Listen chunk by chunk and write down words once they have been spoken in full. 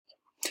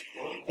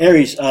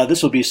Aries,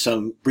 this will be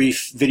some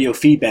brief video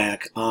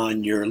feedback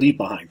on your leave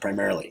behind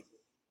primarily.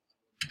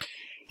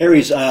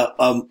 Aries,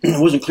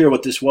 it wasn't clear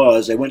what this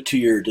was. I went to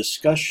your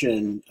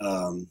discussion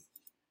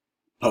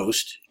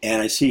post, and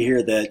I see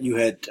here that you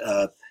had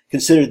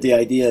considered the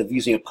idea of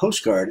using a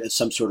postcard as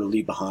some sort of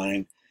leave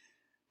behind,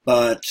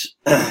 but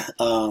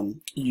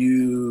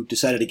you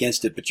decided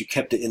against it, but you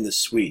kept it in the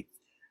suite.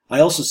 I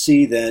also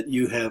see that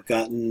you have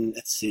gotten,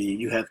 let's see,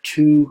 you have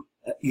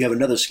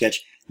another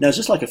sketch. Now, is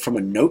this like from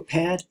a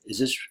notepad?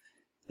 Is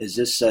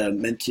this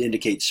meant to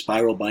indicate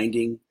spiral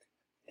binding?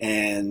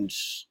 And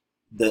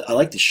I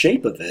like the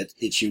shape of it.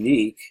 It's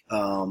unique, but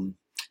a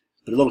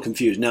little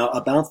confused. Now,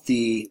 about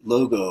the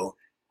logo,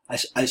 I'm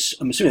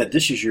assuming that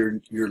this is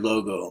your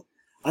logo.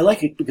 I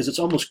like it because it's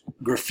almost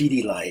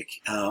graffiti-like.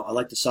 I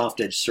like the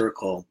soft edge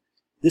circle.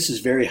 This is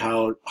very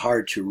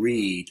hard to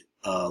read.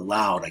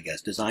 Loud, I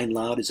guess. Design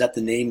Loud. Is that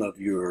the name of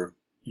your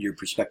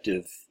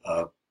prospective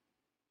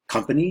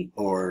company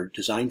or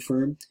design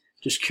firm?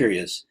 Just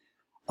curious.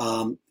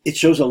 It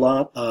shows a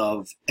lot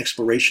of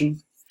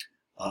exploration.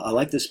 I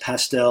like this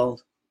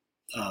pastel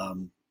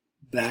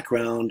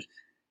background,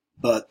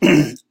 but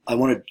I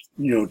wanted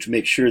to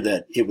make sure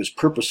that it was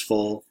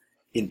purposeful,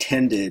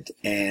 intended,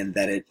 and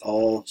that it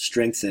all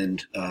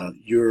strengthened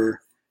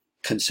your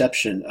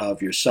conception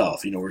of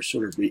yourself.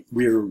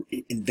 We're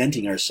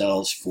inventing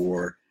ourselves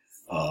for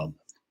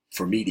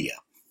media.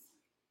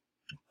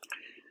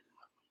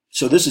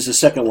 So this is the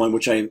second one,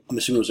 which I'm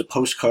assuming was a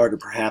postcard or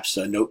perhaps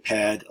a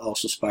notepad,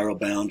 also spiral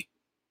bound.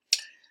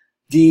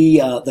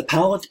 The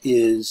palette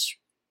is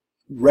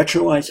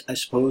retro, I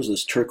suppose.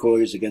 This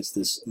turquoise against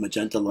this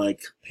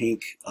magenta-like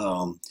pink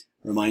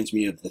reminds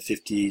me of the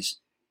 50s.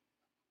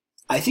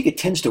 I think it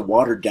tends to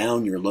water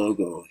down your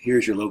logo.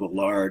 Here's your logo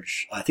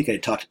large. I think I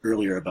talked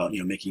earlier about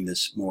making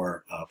this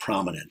more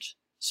prominent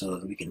so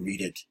that we can read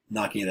it,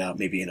 knocking it out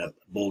maybe in a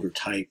bolder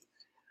type.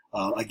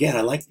 Again,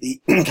 I like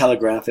the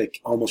calligraphic,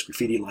 almost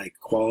graffiti-like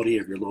quality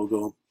of your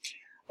logo.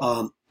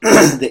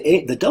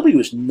 The W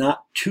is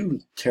not too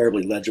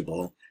terribly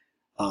legible,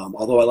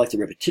 although I like the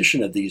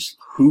repetition of these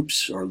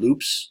hoops or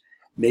loops.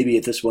 Maybe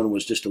if this one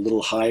was just a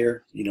little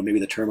higher, maybe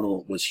the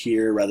terminal was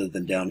here rather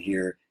than down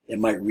here, it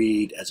might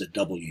read as a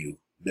W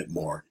a bit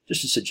more.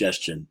 Just a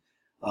suggestion.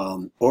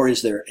 Or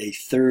is there a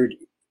third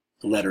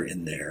letter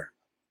in there?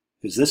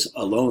 Because this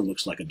alone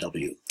looks like a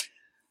W.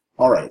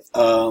 All right.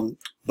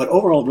 But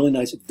overall, really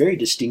nice, very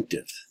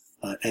distinctive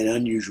and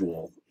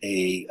unusual.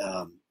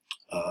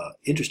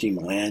 Interesting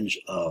melange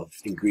of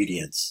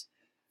ingredients.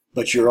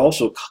 But you're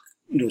also,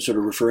 sort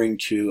of referring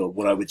to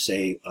what I would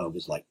say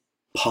was like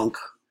punk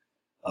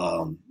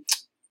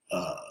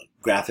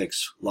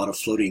graphics, a lot of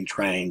floating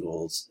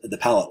triangles. The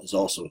palette is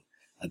also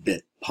a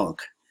bit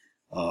punk.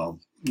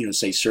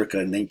 Say circa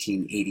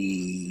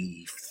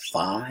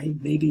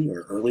 1985 maybe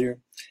or earlier.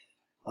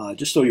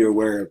 Just so you're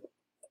aware of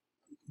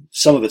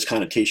some of its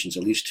connotations,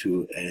 at least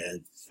to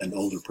an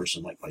older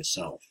person like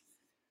myself.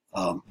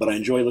 But I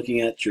enjoy looking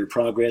at your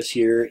progress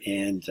here,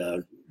 and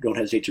don't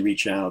hesitate to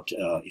reach out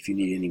if you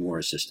need any more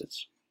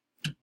assistance.